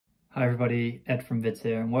Hi everybody, Ed from Vidds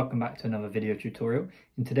here and welcome back to another video tutorial.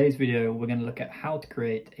 In today's video we're going to look at how to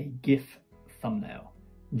create a GIF thumbnail,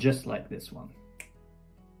 just like this one.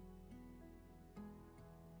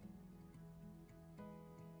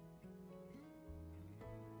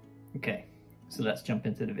 Okay, so let's jump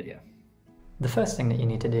into the video. The first thing that you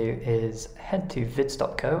need to do is head to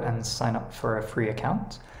vidds.co and sign up for a free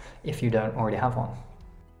account if you don't already have one.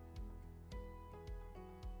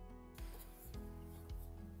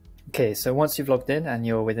 Okay, so once you've logged in and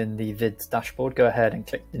you're within the Vidds dashboard, go ahead and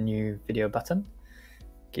click the new video button.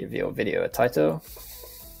 Give your video a title.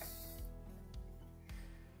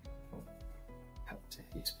 Hope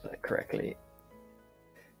you spell it correctly.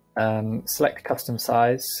 Select custom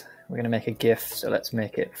size. We're going to make a GIF, so let's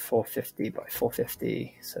make it 450 by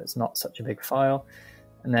 450, so it's not such a big file.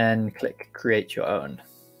 And then click create your own.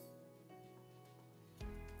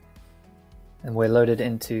 And we're loaded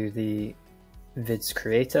into the Vidds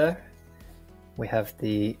creator. We have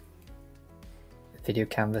the video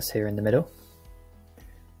canvas here in the middle.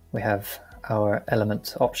 We have our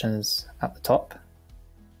element options at the top,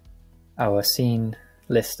 our scene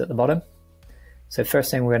list at the bottom. So first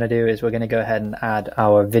thing we're going to do is we're going to go ahead and add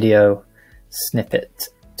our video snippet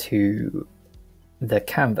to the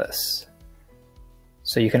canvas.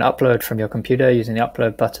 So you can upload from your computer using the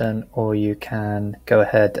upload button, or you can go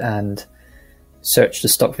ahead and search the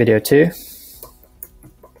stock video too.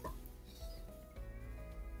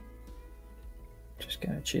 Just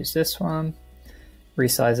going to choose this one,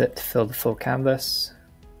 resize it to fill the full canvas.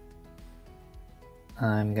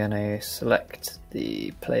 I'm going to select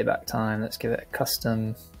the playback time. Let's give it a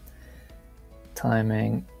custom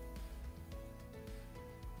timing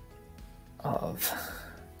of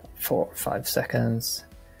 4 or 5 seconds.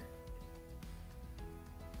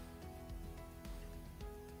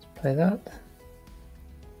 Let's play that.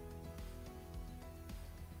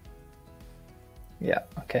 Yeah,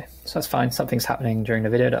 okay, so that's fine. Something's happening during the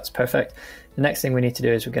video, that's perfect. The next thing we need to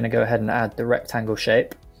do is we're going to go ahead and add the rectangle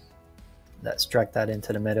shape. Let's drag that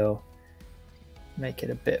into the middle, make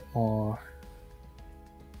it a bit more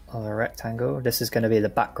of a rectangle. This is going to be the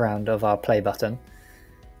background of our play button.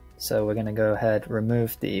 So we're going to go ahead,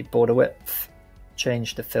 remove the border width,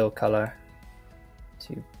 change the fill color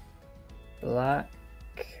to black,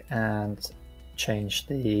 and change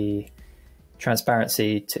the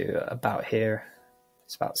transparency to about here.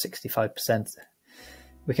 It's about 65%.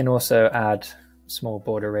 We can also add small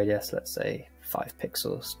border radius, let's say 5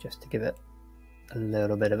 pixels, just to give it a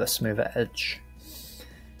little bit of a smoother edge.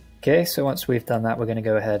 Okay, so once we've done that, we're going to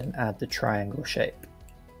go ahead and add the triangle shape.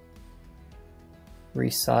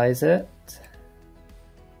 Resize it.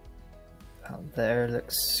 About there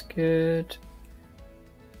looks good.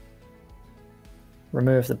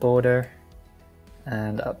 Remove the border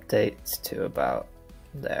and update to about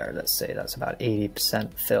there. Let's say that's about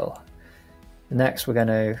 80% fill. Next, we're going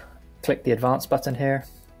to click the advanced button here,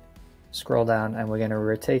 scroll down, and we're going to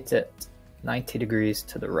rotate it 90 degrees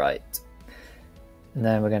to the right. And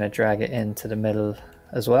then we're going to drag it into the middle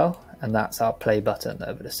as well, and that's our play button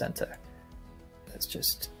over the center. Let's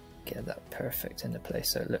just get that perfect into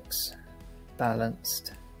place so it looks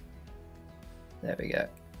balanced. There we go.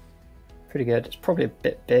 Pretty good. It's probably a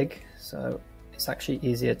bit big, so it's actually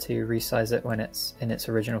easier to resize it when it's in its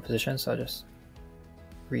original position, so I'll just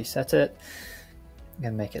reset it. I'm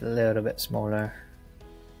going to make it a little bit smaller.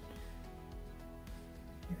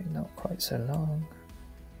 Maybe not quite so long.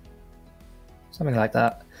 Something like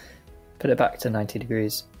that. Put it back to 90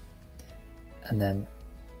 degrees and then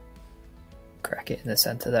crack it in the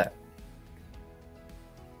center there.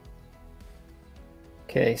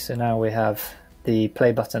 Okay, so now we have the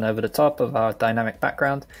play button over the top of our dynamic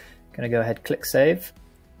background. Going to go ahead, click save.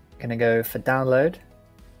 Going to go for download.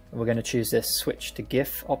 We're going to choose this switch to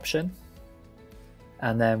GIF option.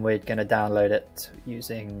 And then we're going to download it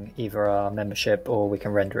using either our membership, or we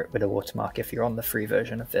can render it with a watermark if you're on the free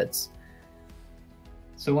version of Vidds.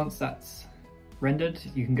 So once that's rendered,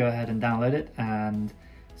 you can go ahead and download it and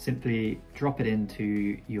simply drop it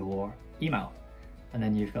into your email. And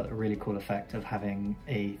then you've got a really cool effect of having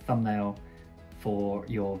a thumbnail for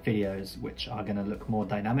your videos, which are going to look more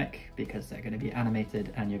dynamic because they're going to be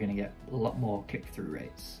animated, and you're going to get a lot more click-through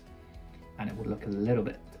rates. And it will look a little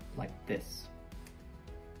bit like this.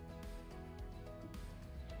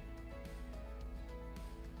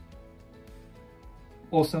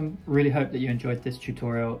 Awesome, really hope that you enjoyed this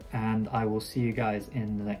tutorial, and I will see you guys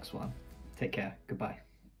in the next one. Take care, goodbye.